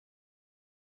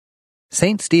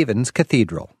St. Stephen's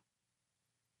Cathedral.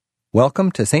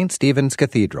 Welcome to St. Stephen's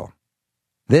Cathedral.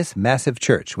 This massive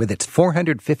church with its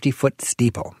 450-foot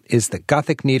steeple is the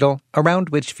Gothic needle around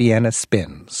which Vienna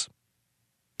spins.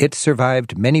 It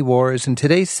survived many wars and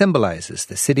today symbolizes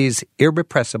the city's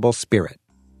irrepressible spirit.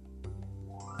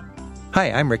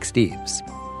 Hi, I'm Rick Steves.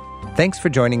 Thanks for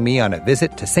joining me on a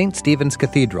visit to St. Stephen's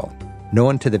Cathedral,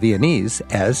 known to the Viennese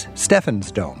as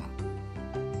Stephen's Dome.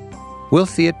 We'll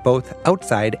see it both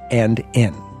outside and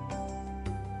in.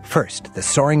 First, the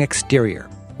soaring exterior,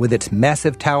 with its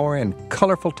massive tower and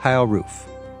colorful tile roof.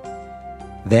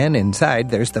 Then inside,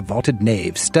 there's the vaulted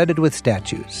nave studded with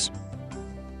statues.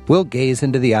 We'll gaze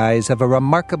into the eyes of a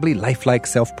remarkably lifelike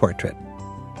self-portrait.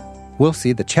 We'll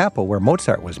see the chapel where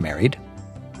Mozart was married,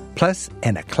 plus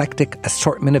an eclectic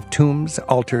assortment of tombs,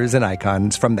 altars, and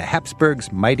icons from the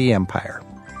Habsburgs' mighty empire.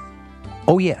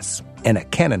 Oh yes, and a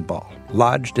cannonball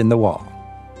lodged in the wall.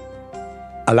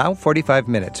 Allow 45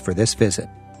 minutes for this visit.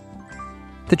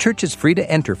 The church is free to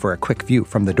enter for a quick view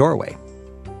from the doorway,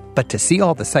 but to see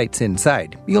all the sights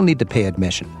inside, you'll need to pay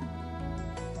admission.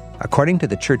 According to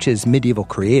the church's medieval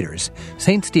creators,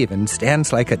 St. Stephen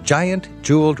stands like a giant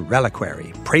jeweled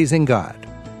reliquary, praising God.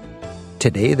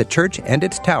 Today, the church and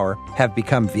its tower have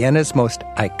become Vienna's most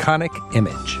iconic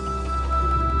image.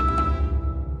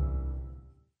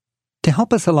 To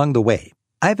help us along the way,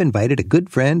 I've invited a good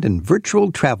friend and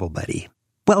virtual travel buddy.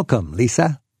 Welcome,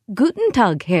 Lisa. Guten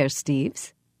Tag, Herr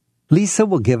Steves. Lisa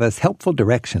will give us helpful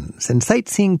directions and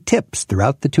sightseeing tips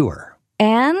throughout the tour.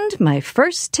 And my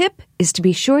first tip is to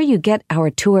be sure you get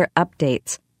our tour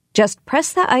updates. Just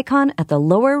press the icon at the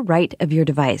lower right of your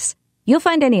device. You'll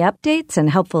find any updates and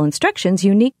helpful instructions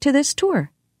unique to this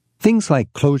tour. Things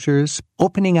like closures,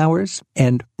 opening hours,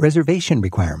 and reservation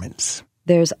requirements.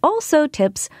 There's also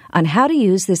tips on how to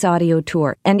use this audio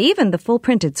tour and even the full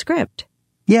printed script.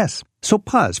 Yes, so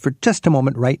pause for just a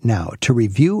moment right now to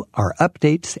review our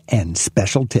updates and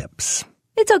special tips.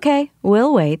 It's okay,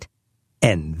 we'll wait.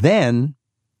 And then,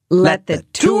 let the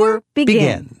tour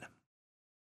begin.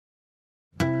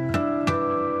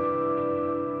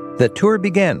 The tour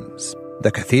begins.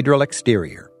 The cathedral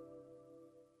exterior.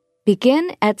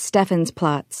 Begin at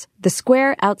Stephansplatz, the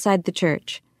square outside the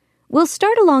church. We'll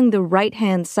start along the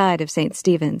right-hand side of St.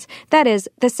 Stephen's, that is,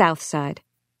 the south side.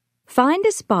 Find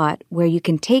a spot where you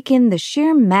can take in the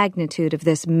sheer magnitude of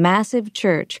this massive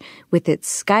church with its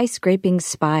skyscraping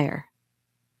spire.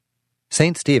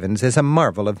 St. Stephen's is a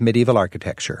marvel of medieval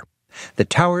architecture. The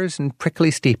towers and prickly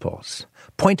steeples,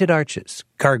 pointed arches,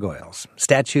 gargoyles,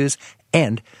 statues,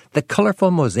 and the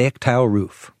colorful mosaic tile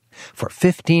roof. For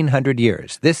 1,500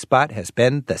 years, this spot has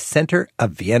been the center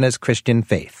of Vienna's Christian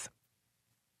faith.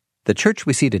 The church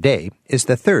we see today is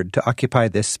the third to occupy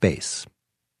this space.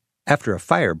 After a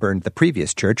fire burned the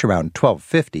previous church around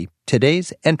 1250,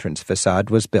 today's entrance facade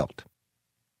was built.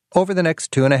 Over the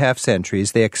next 2.5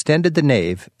 centuries, they extended the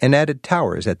nave and added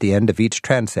towers at the end of each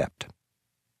transept.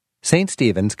 St.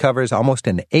 Stephen's covers almost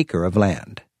an acre of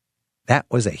land. That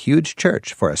was a huge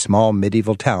church for a small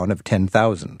medieval town of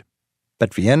 10,000.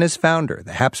 But Vienna's founder,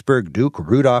 the Habsburg Duke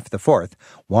Rudolf IV,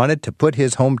 wanted to put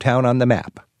his hometown on the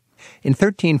map. In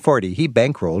 1340, he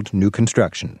bankrolled new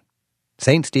construction.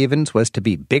 St. Stephen's was to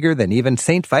be bigger than even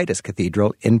St. Vitus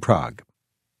Cathedral in Prague.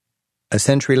 A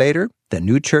century later, the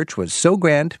new church was so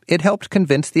grand it helped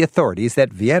convince the authorities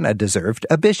that Vienna deserved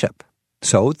a bishop.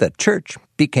 So the church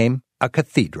became a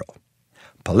cathedral.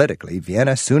 Politically,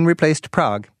 Vienna soon replaced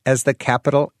Prague as the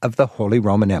capital of the Holy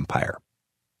Roman Empire.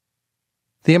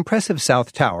 The impressive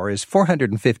South Tower is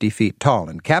 450 feet tall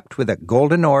and capped with a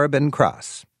golden orb and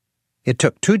cross. It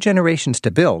took 2 generations to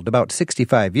build, about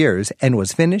 65 years, and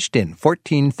was finished in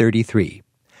 1433.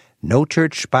 No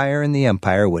church spire in the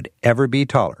empire would ever be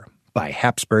taller, by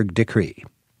Habsburg decree.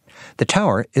 The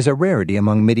tower is a rarity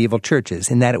among medieval churches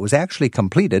in that it was actually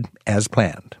completed as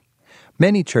planned.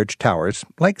 Many church towers,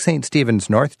 like St. Stephen's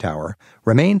North Tower,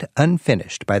 remained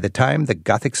unfinished by the time the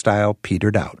Gothic style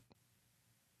petered out.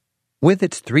 With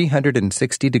its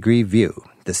 360-degree view,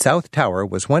 the South Tower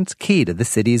was once key to the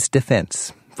city's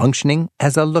defense, functioning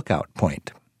as a lookout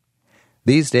point.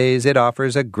 These days, it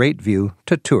offers a great view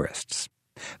to tourists.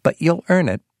 But you'll earn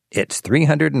it. It's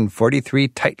 343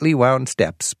 tightly wound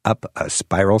steps up a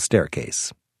spiral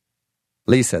staircase.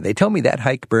 Lisa, they tell me that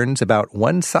hike burns about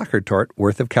 1 soccer tort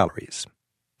worth of calories.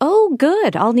 Oh,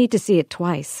 good. I'll need to see it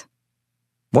twice.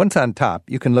 Once on top,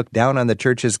 you can look down on the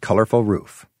church's colorful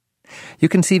roof. You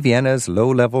can see Vienna's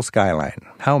low-level skyline,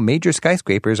 how major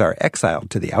skyscrapers are exiled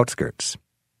to the outskirts.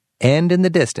 And in the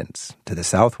distance, to the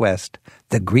southwest,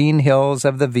 the green hills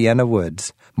of the Vienna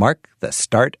woods mark the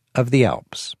start of the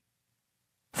Alps.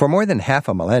 For more than half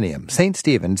a millennium, St.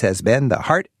 Stephen's has been the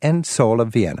heart and soul of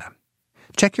Vienna.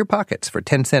 Check your pockets for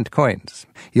 10-cent coins.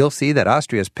 You'll see that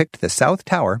Austria's picked the South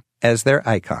Tower as their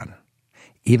icon.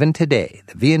 Even today,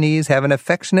 the Viennese have an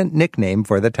affectionate nickname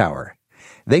for the tower.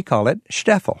 They call it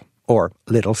Steffel, or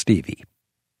Little Stevie.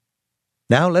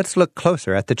 Now let's look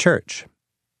closer at the church.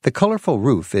 The colorful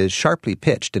roof is sharply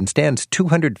pitched and stands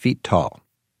 200 feet tall.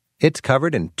 It's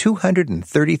covered in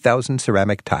 230,000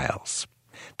 ceramic tiles.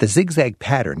 The zigzag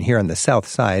pattern here on the south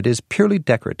side is purely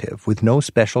decorative with no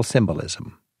special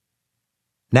symbolism.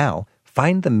 Now,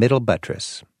 find the middle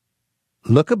buttress.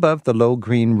 Look above the low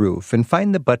green roof and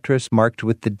find the buttress marked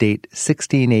with the date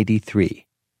 1683.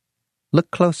 Look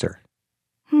closer.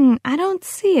 I don't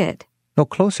see it. No,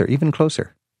 closer, even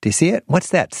closer. Do you see it? What's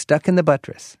that stuck in the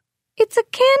buttress? It's a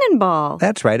cannonball.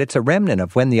 That's right, it's a remnant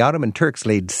of when the Ottoman Turks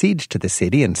laid siege to the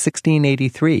city in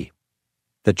 1683.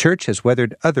 The church has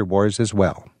weathered other wars as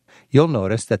well. You'll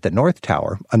notice that the North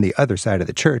Tower, on the other side of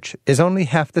the church, is only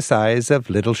half the size of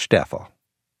Little Steffel.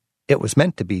 It was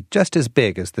meant to be just as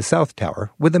big as the South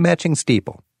Tower, with a matching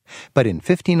steeple. But in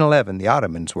 1511, the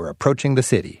Ottomans were approaching the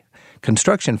city.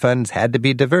 Construction funds had to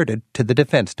be diverted to the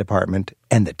Defense Department,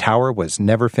 and the tower was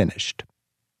never finished.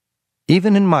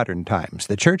 Even in modern times,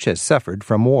 the church has suffered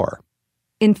from war.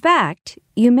 In fact,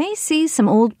 you may see some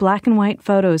old black and white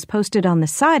photos posted on the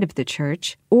side of the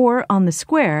church or on the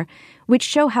square, which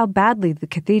show how badly the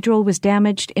cathedral was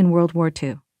damaged in World War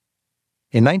II.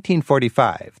 In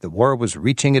 1945, the war was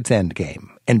reaching its endgame,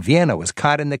 and Vienna was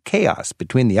caught in the chaos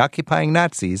between the occupying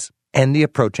Nazis and the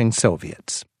approaching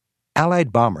Soviets.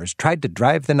 Allied bombers tried to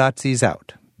drive the Nazis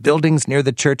out. Buildings near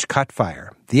the church caught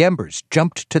fire. The embers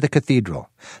jumped to the cathedral.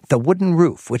 The wooden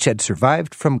roof, which had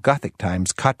survived from Gothic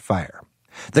times, caught fire.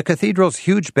 The cathedral's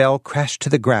huge bell crashed to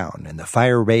the ground, and the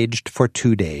fire raged for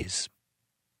 2 days.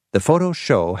 The photos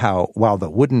show how, while the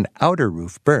wooden outer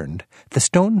roof burned, the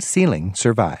stone ceiling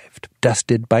survived,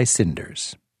 dusted by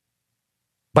cinders.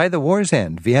 By the war's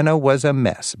end, Vienna was a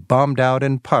mess, bombed out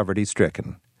and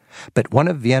poverty-stricken. But one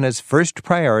of Vienna's first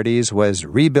priorities was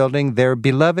rebuilding their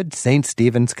beloved St.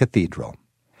 Stephen's Cathedral.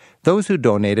 Those who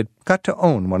donated got to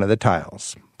own one of the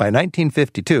tiles. By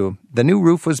 1952, the new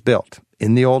roof was built,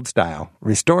 in the old style,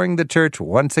 restoring the church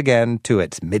once again to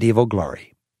its medieval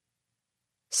glory.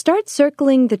 Start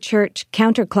circling the church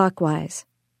counterclockwise.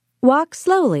 Walk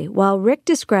slowly while Rick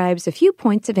describes a few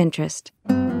points of interest.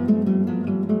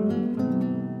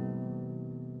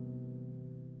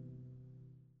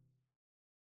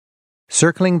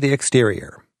 Circling the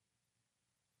exterior.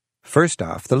 First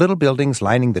off, the little buildings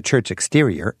lining the church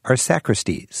exterior are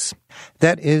sacristies.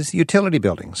 That is, utility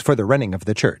buildings for the running of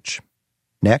the church.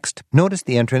 Next, notice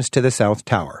the entrance to the South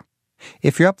Tower.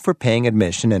 If you're up for paying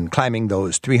admission and climbing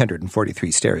those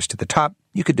 343 stairs to the top,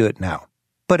 you could do it now.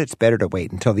 But it's better to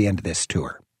wait until the end of this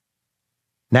tour.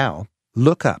 Now,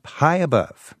 look up high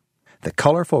above. The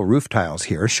colorful roof tiles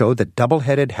here show the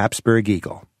double-headed Habsburg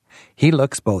eagle. He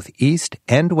looks both east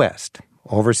and west,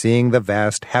 overseeing the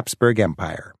vast Habsburg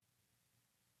Empire.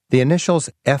 The initials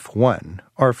F1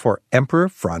 are for Emperor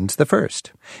Franz I,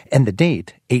 and the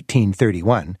date,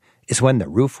 1831, is when the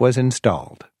roof was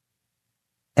installed.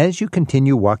 As you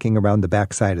continue walking around the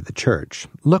backside of the church,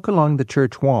 look along the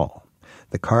church wall.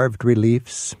 The carved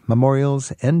reliefs,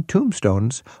 memorials, and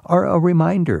tombstones are a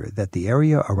reminder that the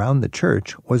area around the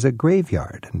church was a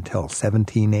graveyard until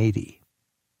 1780.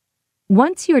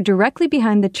 Once you're directly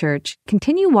behind the church,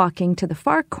 continue walking to the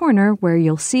far corner where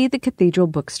you'll see the cathedral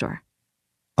bookstore.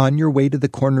 On your way to the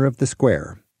corner of the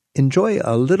square, enjoy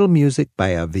a little music by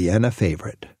a Vienna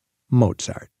favorite,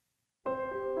 Mozart.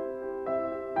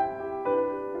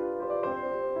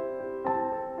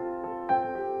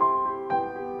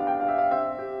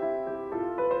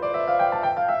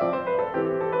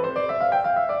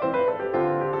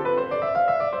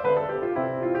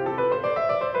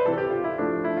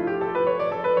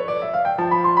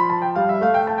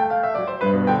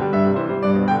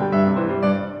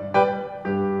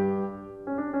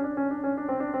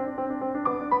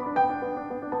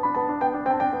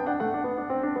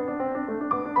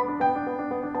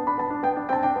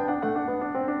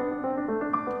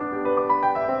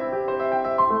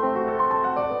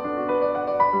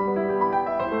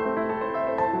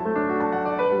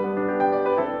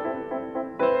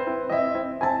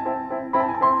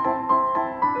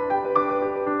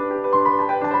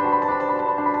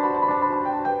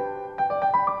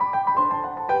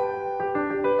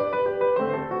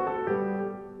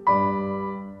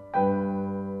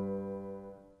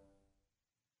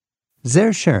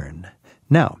 Sehr schön.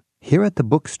 Now, here at the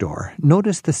bookstore,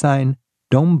 notice the sign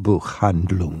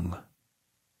Dombuchhandlung.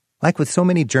 Like with so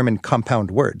many German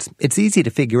compound words, it's easy to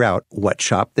figure out what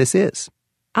shop this is.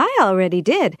 I already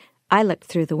did. I looked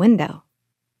through the window.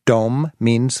 Dom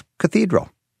means cathedral.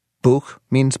 Buch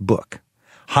means book.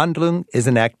 Handlung is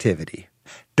an activity.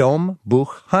 Dom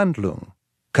Buch Handlung,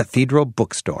 cathedral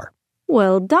bookstore.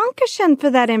 Well, Dankeschön for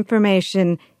that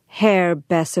information, Herr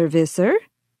Besserwisser.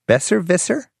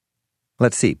 Besserwisser?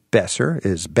 Let's see, Besser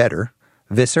is better.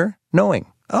 Wisser, knowing.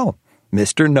 Oh,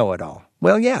 Mr. Know-it-all.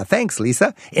 Well, yeah, thanks,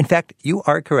 Lisa. In fact, you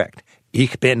are correct.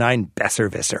 Ich bin ein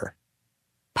Besserwisser.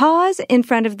 Pause in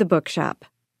front of the bookshop.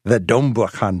 The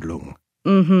Dombuchhandlung.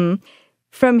 Mm-hmm.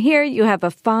 From here, you have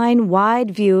a fine,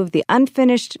 wide view of the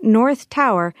unfinished North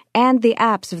Tower and the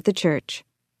apse of the church.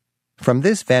 From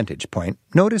this vantage point,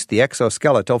 notice the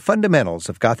exoskeletal fundamentals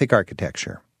of Gothic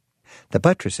architecture. The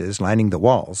buttresses lining the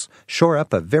walls shore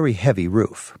up a very heavy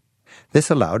roof. This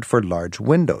allowed for large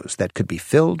windows that could be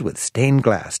filled with stained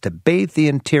glass to bathe the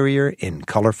interior in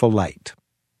colorful light.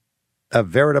 A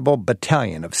veritable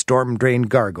battalion of storm-drained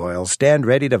gargoyles stand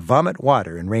ready to vomit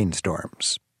water in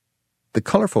rainstorms. The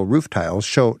colorful roof tiles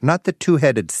show not the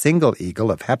two-headed single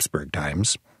eagle of Habsburg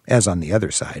times, as on the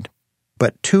other side,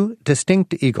 but two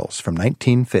distinct eagles from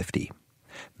 1950.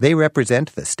 They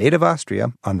represent the state of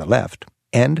Austria on the left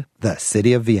and the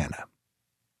city of Vienna.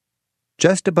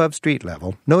 Just above street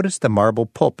level, notice the marble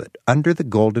pulpit under the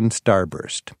golden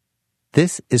starburst.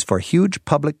 This is for huge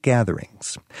public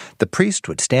gatherings. The priest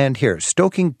would stand here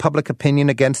stoking public opinion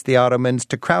against the Ottomans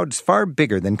to crowds far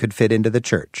bigger than could fit into the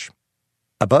church.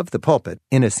 Above the pulpit,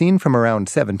 in a scene from around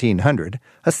 1700,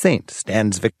 a saint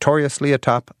stands victoriously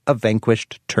atop a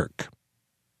vanquished Turk.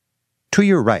 To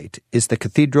your right is the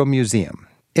Cathedral Museum.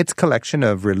 Its collection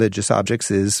of religious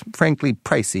objects is, frankly,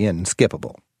 pricey and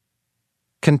skippable.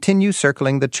 Continue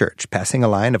circling the church, passing a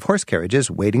line of horse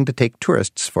carriages waiting to take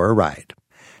tourists for a ride.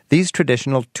 These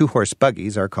traditional two-horse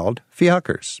buggies are called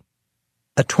fiakers.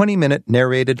 A 20-minute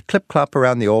narrated clip-clop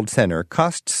around the old center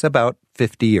costs about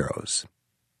 50 euros.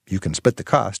 You can split the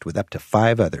cost with up to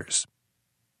 5 others.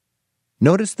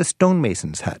 Notice the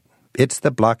stonemason's hut. It's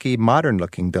the blocky,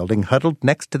 modern-looking building huddled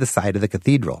next to the side of the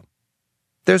cathedral.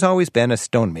 There's always been a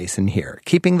stonemason here.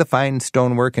 Keeping the fine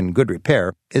stonework in good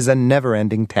repair is a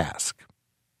never-ending task.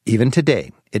 Even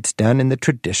today, it's done in the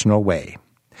traditional way.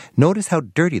 Notice how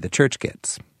dirty the church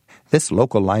gets. This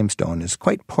local limestone is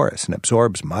quite porous and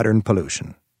absorbs modern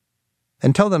pollution.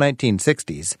 Until the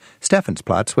 1960s,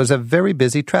 Stephansplatz was a very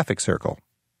busy traffic circle.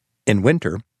 In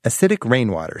winter, acidic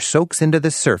rainwater soaks into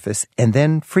the surface and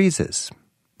then freezes.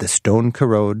 The stone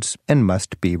corrodes and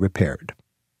must be repaired.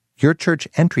 Your church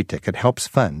entry ticket helps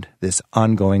fund this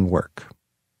ongoing work.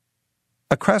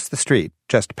 Across the street,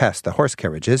 just past the horse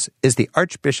carriages, is the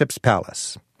Archbishop's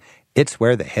Palace. It's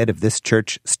where the head of this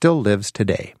church still lives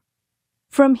today.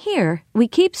 From here, we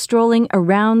keep strolling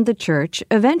around the church,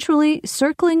 eventually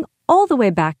circling all the way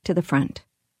back to the front.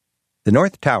 The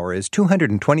North Tower is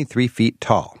 223 feet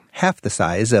tall, half the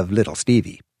size of Little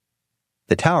Stevie.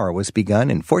 The tower was begun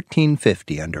in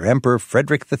 1450 under Emperor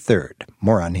Frederick III.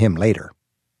 More on him later.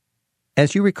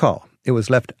 As you recall, it was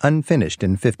left unfinished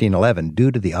in 1511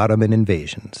 due to the Ottoman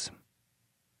invasions.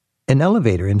 An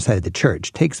elevator inside the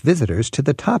church takes visitors to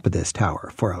the top of this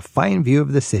tower for a fine view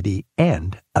of the city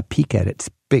and a peek at its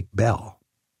big bell.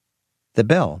 The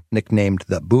bell, nicknamed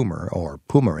the Boomer or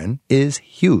Pummerin, is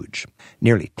huge,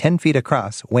 nearly 10 feet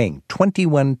across, weighing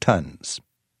 21 tons.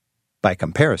 By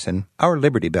comparison, our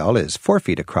Liberty Bell is 4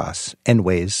 feet across and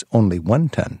weighs only 1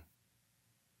 ton.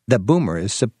 The Boomer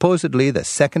is supposedly the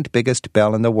second biggest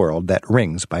bell in the world that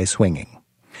rings by swinging.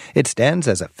 It stands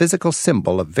as a physical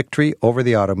symbol of victory over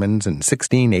the Ottomans in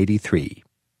 1683.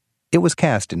 It was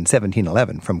cast in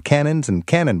 1711 from cannons and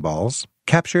cannonballs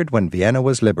captured when Vienna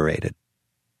was liberated.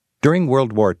 During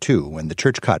World War II, when the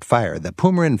church caught fire, the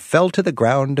Pummerin fell to the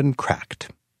ground and cracked.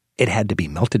 It had to be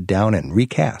melted down and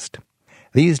recast.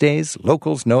 These days,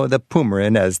 locals know the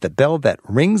Pummerin as the bell that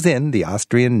rings in the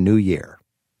Austrian New Year.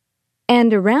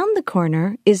 And around the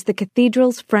corner is the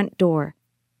cathedral's front door.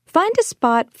 Find a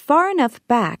spot far enough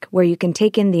back where you can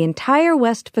take in the entire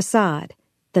west facade,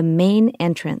 the main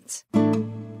entrance.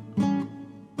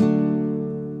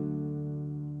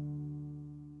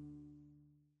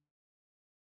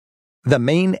 The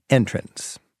main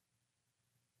entrance.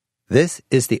 This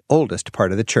is the oldest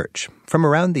part of the church, from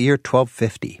around the year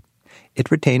 1250. It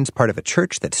retains part of a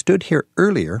church that stood here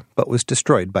earlier but was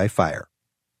destroyed by fire.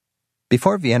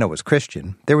 Before Vienna was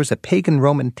Christian, there was a pagan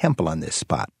Roman temple on this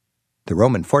spot. The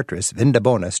Roman fortress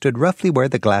Vindobona stood roughly where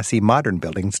the glassy modern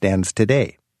building stands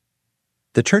today.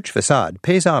 The church facade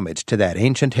pays homage to that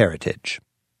ancient heritage.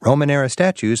 Roman-era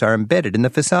statues are embedded in the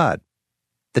facade.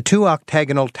 The two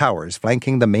octagonal towers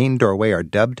flanking the main doorway are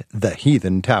dubbed the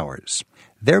Heathen Towers.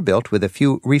 They're built with a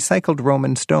few recycled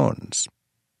Roman stones.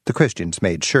 The Christians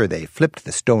made sure they flipped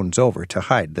the stones over to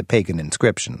hide the pagan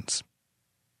inscriptions.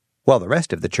 While the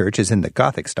rest of the church is in the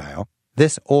Gothic style,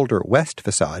 this older west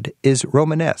facade is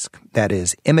Romanesque, that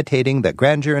is, imitating the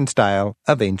grandeur and style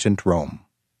of ancient Rome.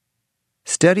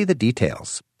 Study the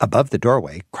details. Above the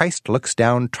doorway, Christ looks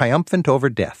down triumphant over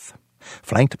death.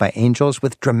 Flanked by angels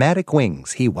with dramatic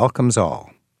wings, he welcomes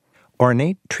all.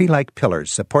 Ornate tree-like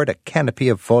pillars support a canopy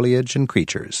of foliage and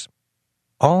creatures.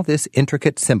 All this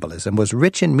intricate symbolism was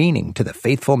rich in meaning to the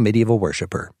faithful medieval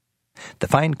worshipper. The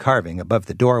fine carving above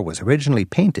the door was originally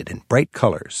painted in bright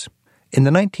colors. In the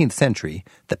 19th century,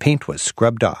 the paint was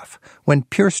scrubbed off, when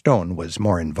pure stone was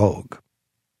more in vogue.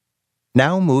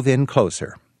 Now move in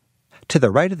closer. To the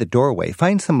right of the doorway,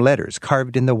 find some letters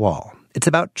carved in the wall. It's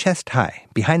about chest high,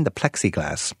 behind the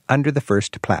plexiglass, under the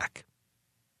first plaque.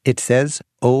 It says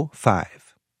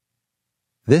 05.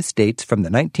 This dates from the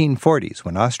 1940s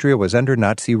when Austria was under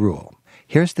Nazi rule.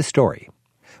 Here's the story.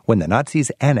 When the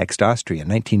Nazis annexed Austria in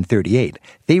 1938,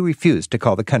 they refused to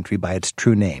call the country by its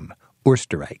true name,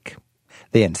 Österreich.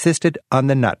 They insisted on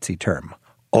the Nazi term,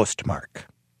 Ostmark.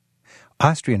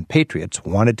 Austrian patriots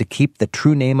wanted to keep the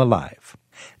true name alive,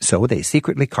 so they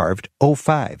secretly carved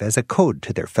 05 as a code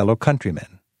to their fellow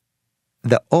countrymen.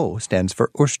 The O stands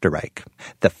for Österreich.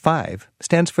 The 5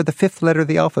 stands for the fifth letter of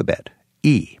the alphabet,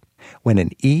 E. When an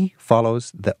E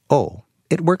follows the O,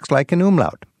 it works like an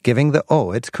umlaut, giving the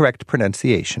O its correct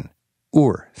pronunciation,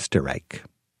 Österreich.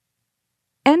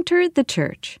 Enter the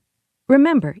church.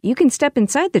 Remember, you can step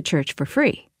inside the church for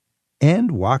free.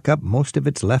 And walk up most of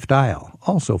its left aisle,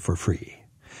 also for free.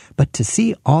 But to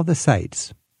see all the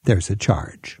sights, there's a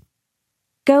charge.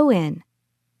 Go in.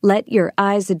 Let your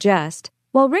eyes adjust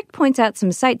while Rick points out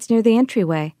some sights near the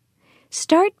entryway.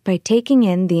 Start by taking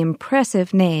in the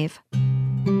impressive nave.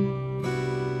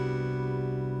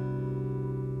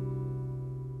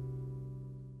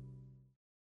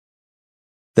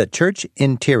 The church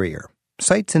interior.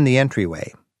 Sights in the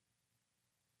entryway.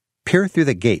 Peer through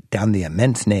the gate down the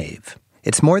immense nave.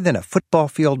 It's more than a football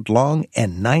field long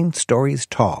and 9 stories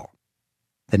tall.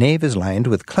 The nave is lined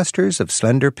with clusters of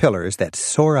slender pillars that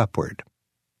soar upward.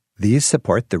 These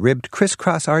support the ribbed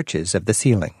crisscross arches of the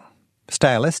ceiling.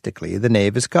 Stylistically, the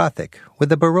nave is Gothic,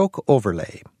 with a Baroque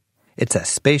overlay. It's a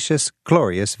spacious,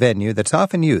 glorious venue that's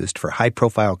often used for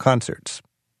high-profile concerts.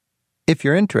 If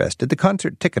you're interested, the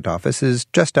concert ticket office is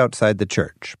just outside the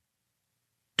church.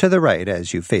 To the right,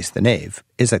 as you face the nave,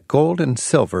 is a gold and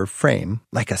silver frame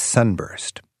like a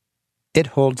sunburst. It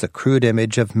holds a crude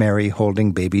image of Mary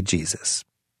holding baby Jesus.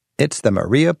 It's the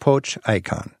Maria Poch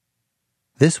icon.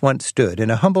 This once stood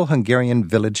in a humble Hungarian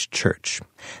village church.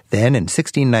 Then, in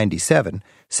 1697,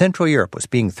 Central Europe was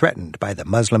being threatened by the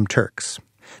Muslim Turks.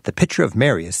 The picture of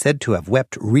Mary is said to have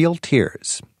wept real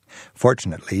tears.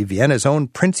 Fortunately, Vienna's own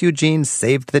Prince Eugene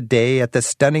saved the day at the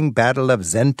stunning Battle of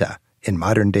Zenta in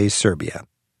modern-day Serbia.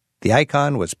 The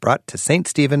icon was brought to St.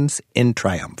 Stephen's in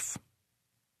triumph.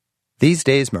 These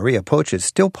days, Maria Poch is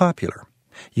still popular.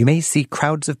 You may see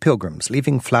crowds of pilgrims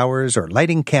leaving flowers or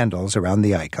lighting candles around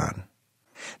the icon.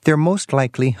 They're most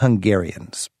likely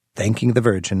Hungarians, thanking the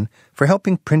Virgin for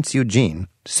helping Prince Eugene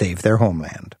save their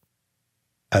homeland.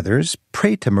 Others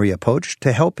pray to Maria Poch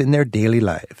to help in their daily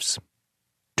lives.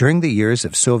 During the years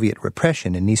of Soviet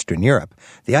repression in Eastern Europe,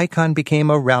 the icon became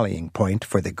a rallying point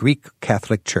for the Greek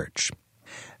Catholic Church.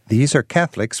 These are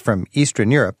Catholics from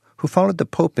Eastern Europe who followed the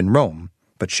Pope in Rome,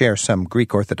 but share some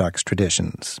Greek Orthodox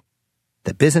traditions.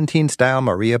 The Byzantine-style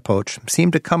Maria Poch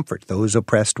seemed to comfort those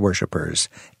oppressed worshippers,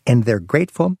 and they're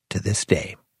grateful to this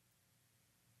day.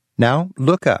 Now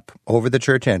look up over the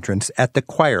church entrance at the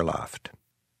choir loft.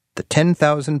 The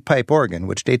 10,000-pipe organ,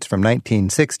 which dates from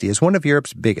 1960, is one of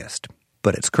Europe's biggest,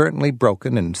 but it's currently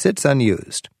broken and sits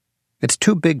unused. It's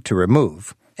too big to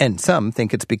remove, and some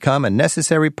think it's become a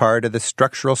necessary part of the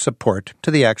structural support to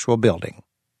the actual building.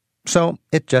 So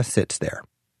it just sits there.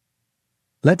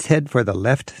 Let's head for the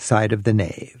left side of the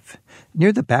nave.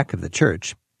 Near the back of the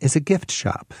church is a gift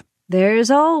shop.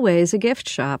 There's always a gift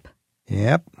shop.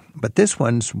 Yep, but this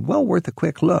one's well worth a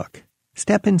quick look.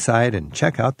 Step inside and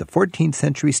check out the 14th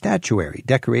century statuary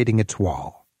decorating its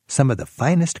wall. Some of the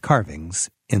finest carvings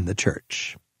in the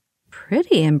church.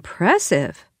 Pretty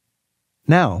impressive.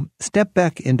 Now, step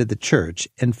back into the church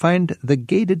and find the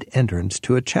gated entrance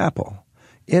to a chapel.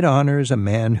 It honors a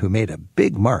man who made a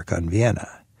big mark on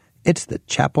Vienna. It's the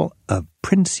chapel of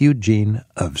Prince Eugene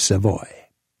of Savoy.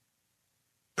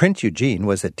 Prince Eugene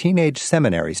was a teenage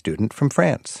seminary student from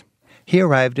France. He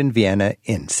arrived in Vienna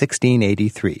in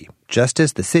 1683, just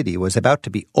as the city was about to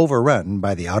be overrun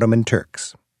by the Ottoman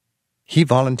Turks. He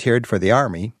volunteered for the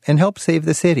army and helped save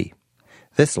the city.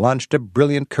 This launched a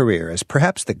brilliant career as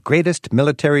perhaps the greatest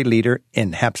military leader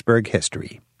in Habsburg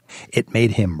history. It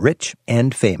made him rich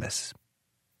and famous.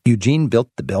 Eugene built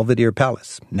the Belvedere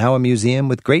Palace, now a museum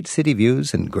with great city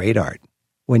views and great art.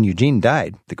 When Eugene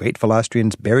died, the grateful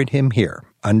Austrians buried him here,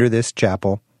 under this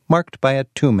chapel, marked by a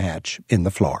tomb hatch in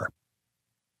the floor.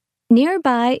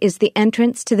 Nearby is the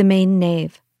entrance to the main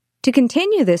nave. To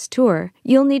continue this tour,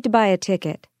 you'll need to buy a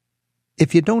ticket.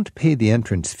 If you don't pay the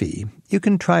entrance fee, you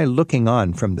can try looking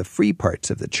on from the free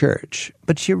parts of the church,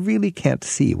 but you really can't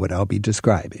see what I'll be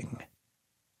describing.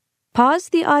 Pause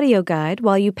the audio guide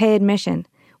while you pay admission.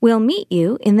 We'll meet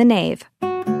you in the nave.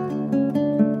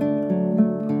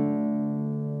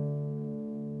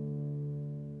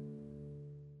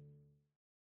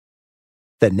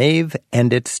 The nave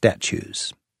and its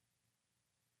statues.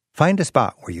 Find a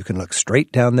spot where you can look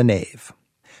straight down the nave.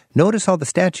 Notice all the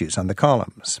statues on the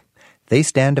columns. They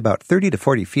stand about 30 to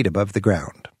 40 feet above the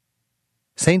ground.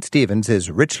 St. Stephen's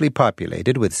is richly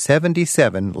populated with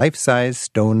 77 life-size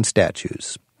stone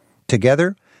statues.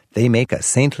 Together, they make a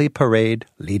saintly parade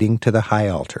leading to the high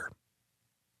altar.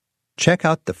 Check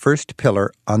out the first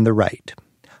pillar on the right.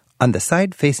 On the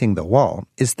side facing the wall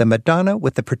is the Madonna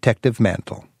with the protective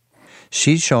mantle.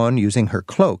 She's shown using her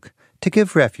cloak to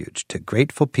give refuge to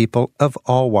grateful people of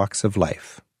all walks of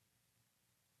life.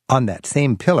 On that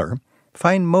same pillar,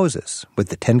 find Moses with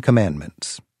the 10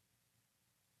 Commandments.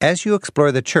 As you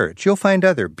explore the church, you'll find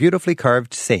other beautifully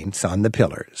carved saints on the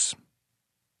pillars.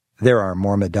 There are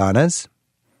more Madonnas.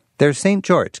 There's St.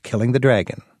 George killing the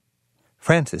dragon.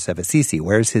 Francis of Assisi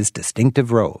wears his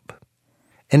distinctive robe.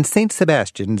 And St.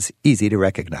 Sebastian's easy to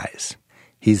recognize.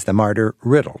 He's the martyr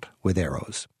riddled with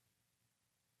arrows.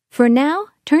 For now,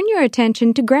 turn your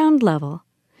attention to ground level.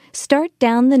 Start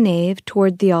down the nave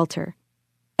toward the altar.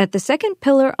 At the second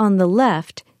pillar on the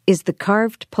left is the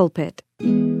carved pulpit.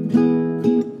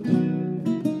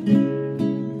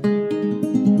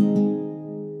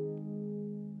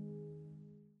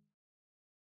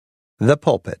 The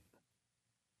pulpit.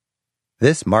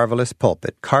 This marvelous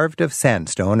pulpit, carved of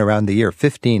sandstone around the year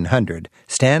 1500,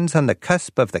 stands on the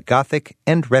cusp of the Gothic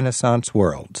and Renaissance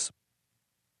worlds.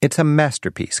 It's a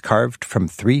masterpiece carved from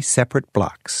 3 separate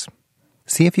blocks.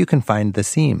 See if you can find the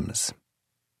seams.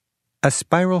 A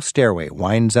spiral stairway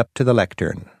winds up to the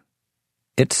lectern.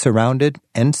 It's surrounded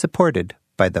and supported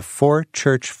by the 4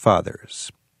 church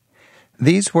fathers.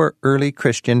 These were early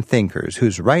Christian thinkers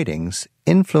whose writings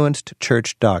influenced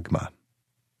church dogma.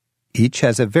 Each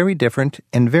has a very different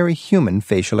and very human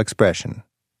facial expression.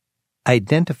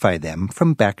 Identify them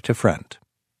from back to front.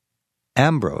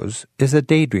 Ambrose is a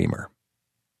daydreamer.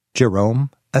 Jerome,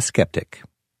 a skeptic.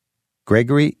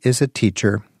 Gregory is a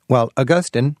teacher, while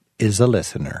Augustine is a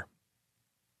listener.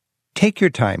 Take your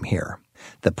time here.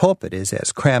 The pulpit is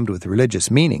as crammed with religious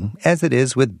meaning as it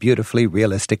is with beautifully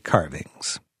realistic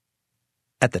carvings.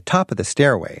 At the top of the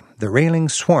stairway, the railing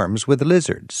swarms with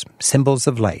lizards, symbols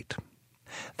of light.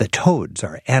 The toads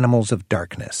are animals of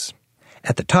darkness.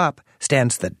 At the top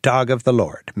stands the dog of the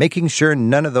Lord, making sure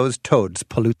none of those toads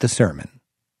pollute the sermon.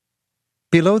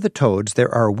 Below the toads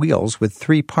there are wheels with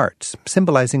 3 parts,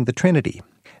 symbolizing the Trinity.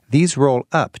 These roll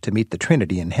up to meet the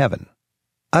Trinity in heaven.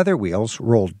 Other wheels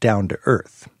roll down to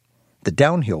earth. The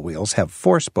downhill wheels have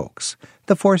 4 spokes,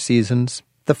 the 4 seasons,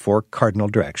 the 4 cardinal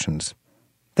directions.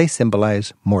 They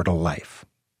symbolize mortal life.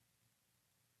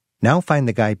 Now find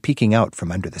the guy peeking out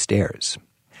from under the stairs.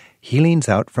 He leans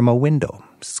out from a window,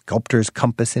 sculptor's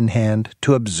compass in hand,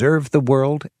 to observe the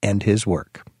world and his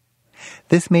work.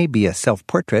 This may be a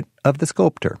self-portrait of the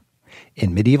sculptor.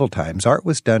 In medieval times, art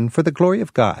was done for the glory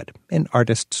of God, and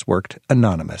artists worked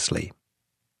anonymously.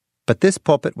 But this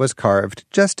pulpit was carved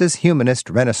just as humanist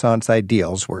Renaissance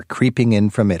ideals were creeping in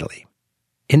from Italy.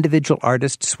 Individual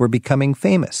artists were becoming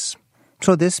famous,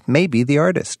 so this may be the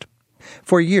artist.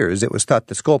 For years, it was thought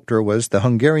the sculptor was the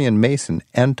Hungarian mason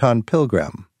Anton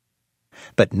Pilgrim.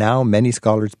 But now many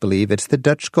scholars believe it's the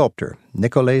Dutch sculptor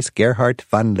Nicolaas Gerhard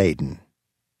van Leyden.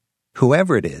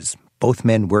 Whoever it is, both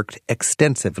men worked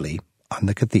extensively on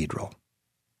the cathedral.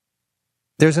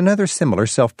 There's another similar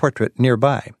self-portrait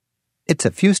nearby. It's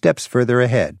a few steps further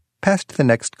ahead, past the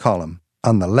next column,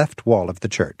 on the left wall of the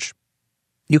church.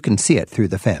 You can see it through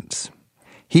the fence.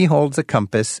 He holds a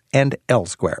compass and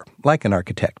L-square, like an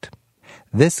architect.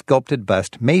 This sculpted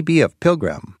bust may be of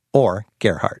Pilgrim or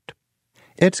Gerhard.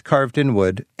 It's carved in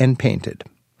wood and painted.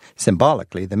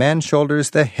 Symbolically, the man shoulders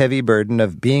the heavy burden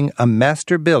of being a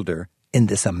master builder in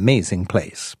this amazing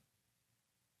place.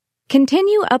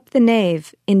 Continue up the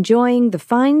nave, enjoying the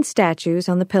fine statues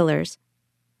on the pillars.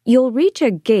 You'll reach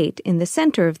a gate in the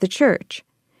center of the church.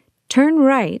 Turn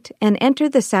right and enter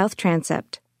the south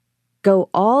transept. Go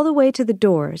all the way to the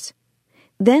doors.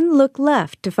 Then look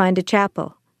left to find a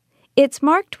chapel. It's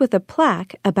marked with a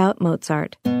plaque about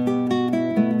Mozart.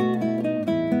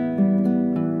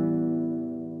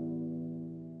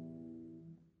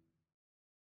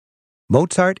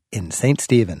 Mozart in St.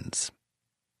 Stephen's.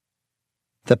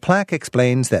 The plaque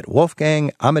explains that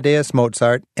Wolfgang Amadeus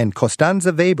Mozart and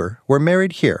Constanze Weber were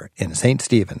married here in St.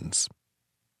 Stephen's.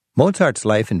 Mozart's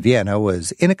life in Vienna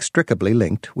was inextricably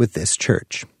linked with this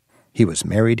church. He was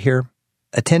married here,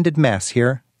 attended Mass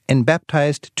here, and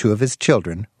baptized 2 of his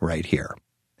children right here.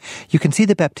 You can see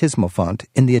the baptismal font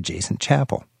in the adjacent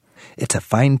chapel. It's a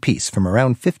fine piece from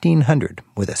around 1500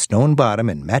 with a stone bottom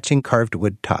and matching carved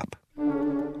wood top.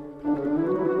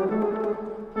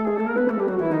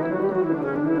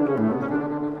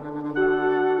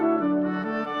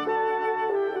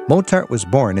 Mozart was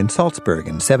born in Salzburg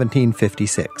in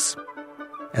 1756.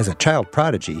 As a child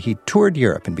prodigy, he toured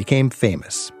Europe and became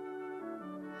famous.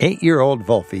 8-year-old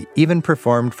Wolfi even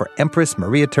performed for Empress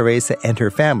Maria Theresa and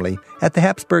her family at the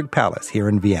Habsburg Palace here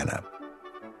in Vienna.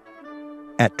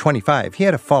 At 25, he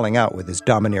had a falling out with his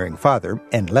domineering father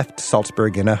and left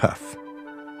Salzburg in a huff.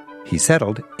 He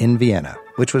settled in Vienna,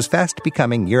 which was fast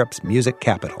becoming Europe's music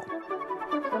capital.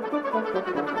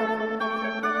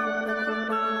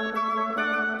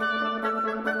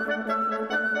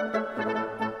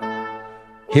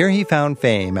 Here he found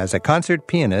fame as a concert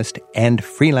pianist and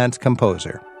freelance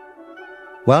composer.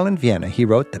 While in Vienna, he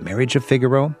wrote The Marriage of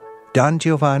Figaro, Don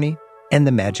Giovanni, and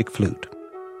The Magic Flute.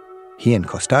 He and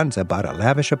Constanze bought a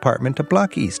lavish apartment a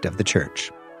block east of the church.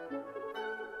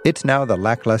 It's now the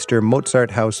lackluster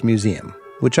Mozart House Museum,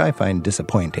 which I find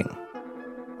disappointing.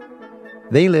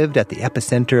 They lived at the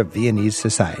epicenter of Viennese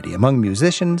society among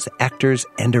musicians, actors,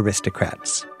 and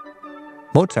aristocrats.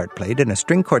 Mozart played in a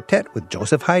string quartet with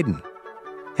Joseph Haydn.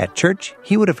 At church,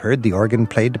 he would have heard the organ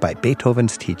played by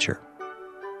Beethoven's teacher.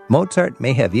 Mozart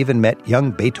may have even met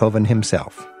young Beethoven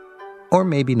himself. Or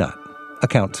maybe not.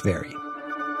 Accounts vary.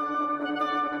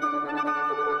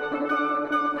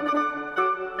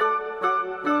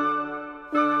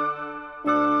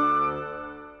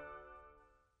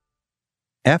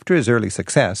 After his early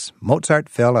success, Mozart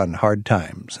fell on hard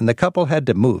times, and the couple had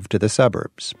to move to the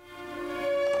suburbs.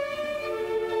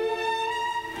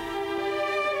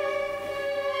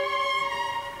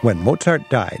 When Mozart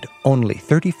died, only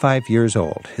 35 years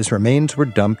old, his remains were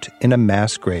dumped in a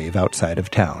mass grave outside of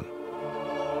town.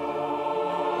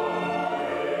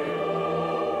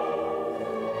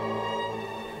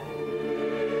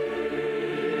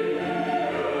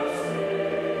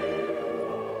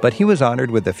 But he was honored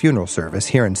with a funeral service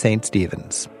here in St.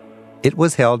 Stephen's. It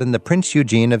was held in the Prince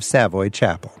Eugene of Savoy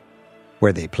Chapel,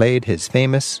 where they played his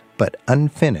famous but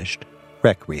unfinished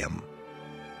Requiem.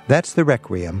 That's the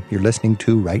Requiem you're listening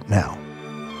to right now.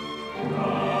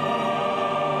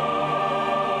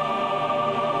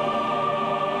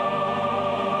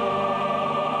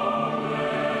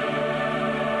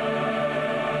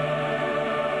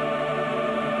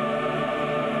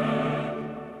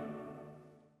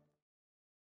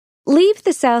 Leave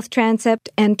the south transept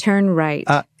and turn right.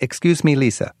 Excuse me,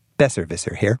 Lisa.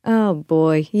 Besserwisser here. Oh,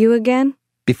 boy. You again?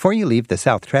 Before you leave the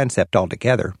south transept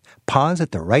altogether, pause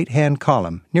at the right-hand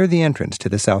column near the entrance to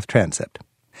the south transept.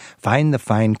 Find the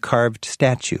fine carved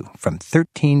statue from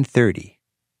 1330.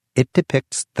 It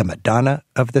depicts the Madonna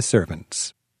of the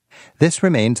Servants. This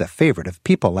remains a favorite of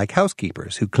people like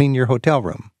housekeepers who clean your hotel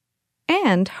room.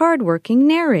 And hard-working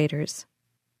narrators.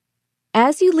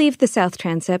 As you leave the south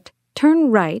transept, turn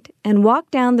right and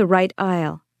walk down the right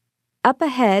aisle. Up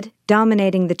ahead,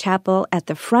 dominating the chapel at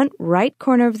the front right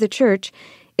corner of the church,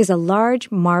 is a large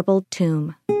marble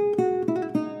tomb.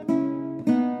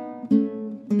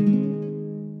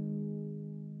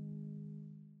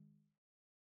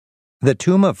 The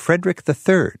tomb of Frederick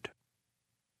III.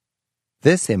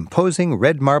 This imposing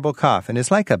red marble coffin is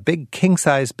like a big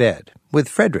king-size bed, with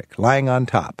Frederick lying on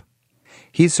top.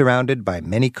 He's surrounded by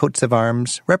many coats of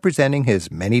arms representing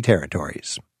his many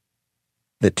territories.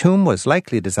 The tomb was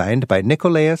likely designed by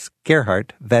Nicolaus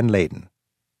Gerhard van Leyden,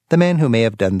 the man who may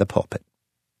have done the pulpit.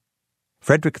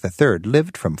 Frederick III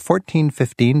lived from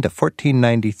 1415 to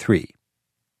 1493.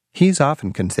 He's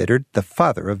often considered the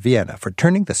father of Vienna for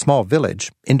turning the small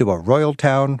village into a royal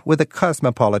town with a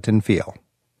cosmopolitan feel.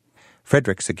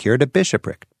 Frederick secured a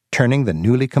bishopric, turning the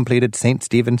newly completed St.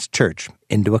 Stephen's Church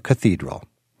into a cathedral.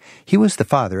 He was the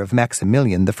father of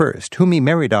Maximilian I, whom he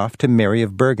married off to Mary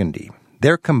of Burgundy,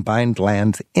 Their combined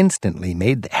lands instantly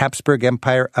made the Habsburg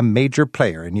Empire a major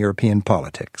player in European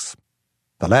politics.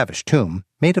 The lavish tomb,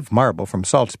 made of marble from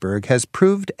Salzburg, has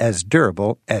proved as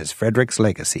durable as Frederick's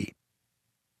legacy.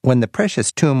 When the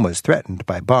precious tomb was threatened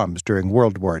by bombs during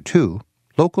World War II,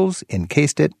 locals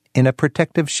encased it in a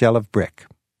protective shell of brick.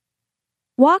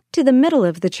 Walk to the middle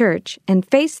of the church and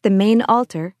face the main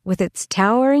altar with its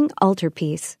towering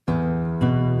altarpiece.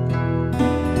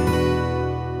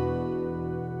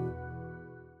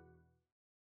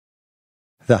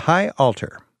 The High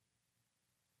Altar.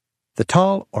 The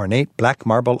tall, ornate black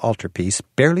marble altarpiece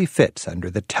barely fits under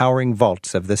the towering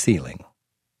vaults of the ceiling.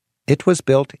 It was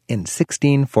built in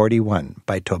 1641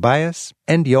 by Tobias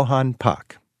and Johann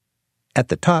Pach. At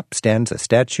the top stands a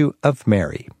statue of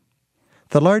Mary.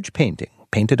 The large painting,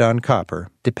 painted on copper,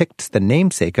 depicts the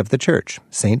namesake of the church,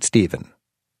 St. Stephen.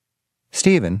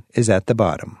 Stephen is at the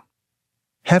bottom.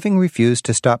 Having refused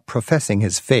to stop professing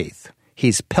his faith,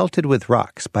 he's pelted with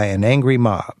rocks by an angry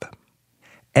mob.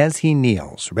 As he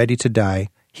kneels, ready to die,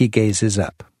 he gazes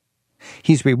up.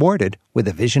 He's rewarded with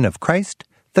a vision of Christ,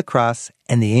 the cross,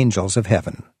 and the angels of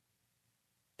heaven.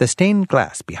 The stained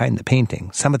glass behind the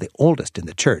painting, some of the oldest in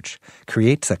the church,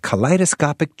 creates a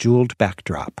kaleidoscopic jeweled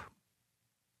backdrop.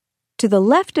 To the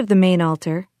left of the main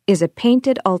altar is a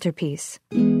painted altarpiece.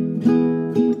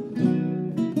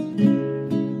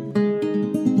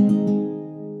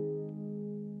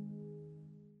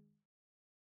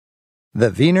 The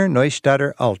Wiener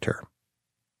Neustadter Altar.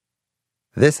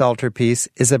 This altarpiece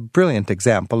is a brilliant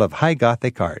example of high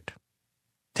Gothic art.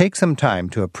 Take some time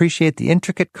to appreciate the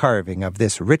intricate carving of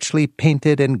this richly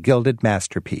painted and gilded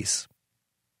masterpiece.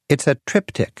 It's a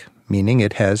triptych, meaning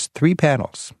it has 3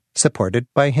 panels, supported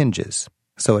by hinges,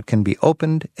 so it can be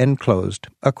opened and closed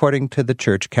according to the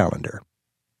church calendar.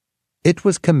 It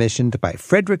was commissioned by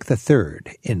Frederick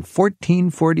III in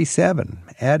 1447,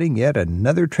 adding yet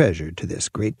another treasure to this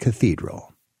great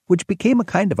cathedral, which became a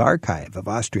kind of archive of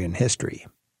Austrian history.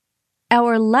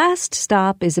 Our last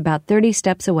stop is about 30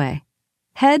 steps away.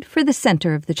 Head for the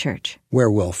center of the church,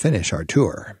 where we'll finish our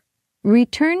tour.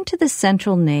 Return to the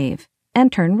central nave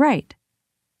and turn right.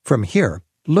 From here,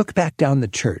 look back down the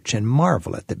church and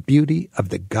marvel at the beauty of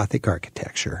the Gothic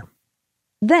architecture.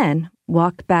 Then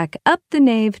walk back up the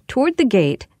nave toward the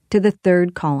gate to the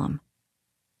 3rd column.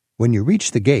 When you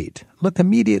reach the gate, look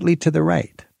immediately to the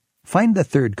right. Find the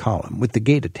 3rd column with the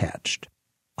gate attached.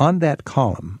 On that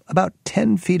column, about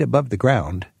 10 feet above the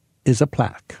ground, is a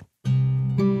plaque.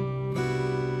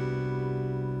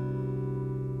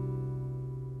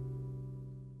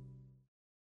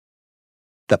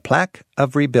 The Plaque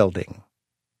of Rebuilding.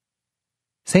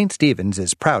 St. Stephen's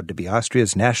is proud to be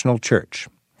Austria's national church.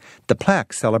 The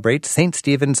plaque celebrates St.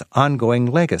 Stephen's ongoing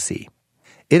legacy.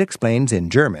 It explains in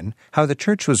German how the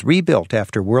church was rebuilt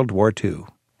after World War II.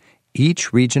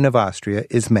 Each region of Austria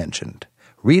is mentioned.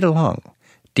 Read along.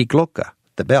 Die Glocke,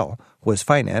 the bell, was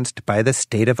financed by the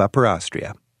state of Upper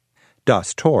Austria.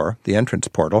 Das Tor, the entrance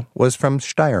portal, was from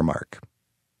Steiermark.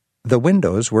 The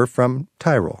windows were from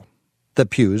Tyrol. The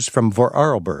pews from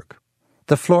Vorarlberg,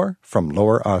 the floor from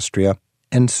Lower Austria,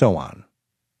 and so on.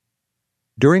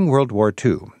 During World War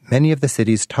II, many of the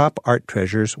city's top art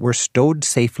treasures were stowed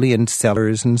safely in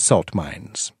cellars and salt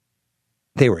mines.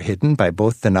 They were hidden by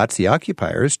both the Nazi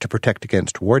occupiers to protect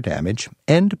against war damage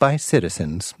and by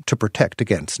citizens to protect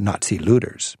against Nazi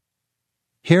looters.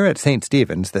 Here at St.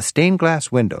 Stephen's, the stained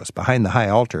glass windows behind the high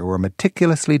altar were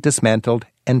meticulously dismantled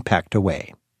and packed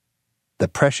away. The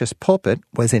precious pulpit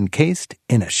was encased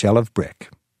in a shell of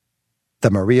brick. The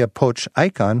Maria Poch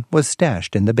icon was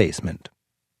stashed in the basement.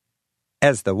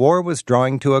 As the war was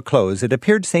drawing to a close, it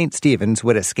appeared St. Stephen's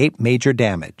would escape major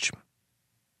damage.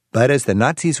 But as the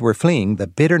Nazis were fleeing, the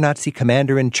bitter Nazi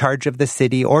commander in charge of the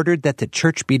city ordered that the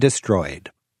church be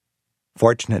destroyed.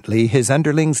 Fortunately, his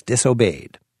underlings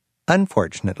disobeyed.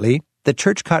 Unfortunately, the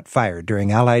church caught fire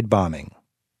during Allied bombing.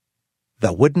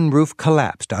 The wooden roof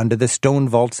collapsed onto the stone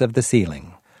vaults of the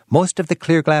ceiling. Most of the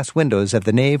clear glass windows of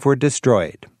the nave were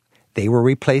destroyed. They were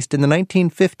replaced in the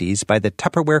 1950s by the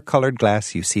Tupperware-colored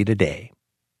glass you see today.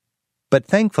 But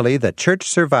thankfully, the church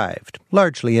survived,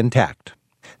 largely intact.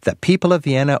 The people of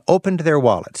Vienna opened their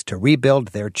wallets to rebuild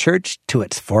their church to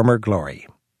its former glory.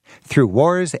 Through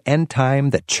wars and time,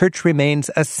 the church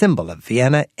remains a symbol of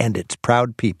Vienna and its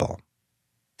proud people.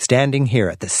 Standing here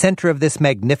at the center of this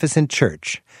magnificent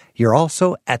church, you're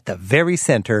also at the very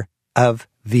center of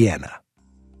Vienna.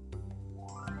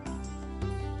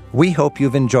 We hope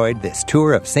you've enjoyed this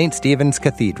tour of St. Stephen's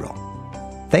Cathedral.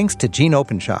 Thanks to Jean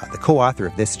Openshaw, the co-author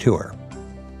of this tour.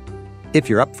 If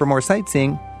you're up for more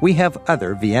sightseeing, we have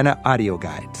other Vienna audio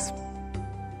guides.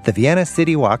 The Vienna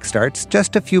City Walk starts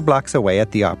just a few blocks away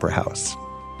at the Opera House.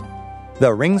 The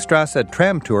Ringstrasse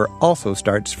tram tour also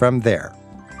starts from there.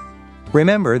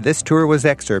 Remember, this tour was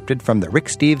excerpted from the Rick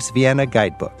Steves Vienna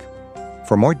Guidebook.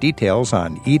 For more details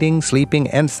on eating, sleeping,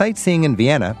 and sightseeing in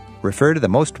Vienna, refer to the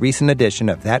most recent edition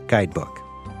of that guidebook.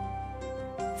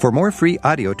 For more free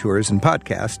audio tours and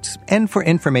podcasts, and for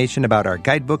information about our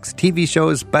guidebooks, TV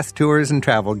shows, bus tours, and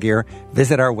travel gear,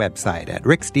 visit our website at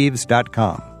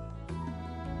ricksteves.com.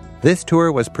 This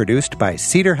tour was produced by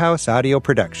Cedar House Audio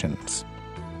Productions.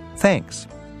 Thanks.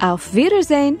 Auf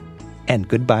Wiedersehen. And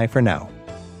goodbye for now.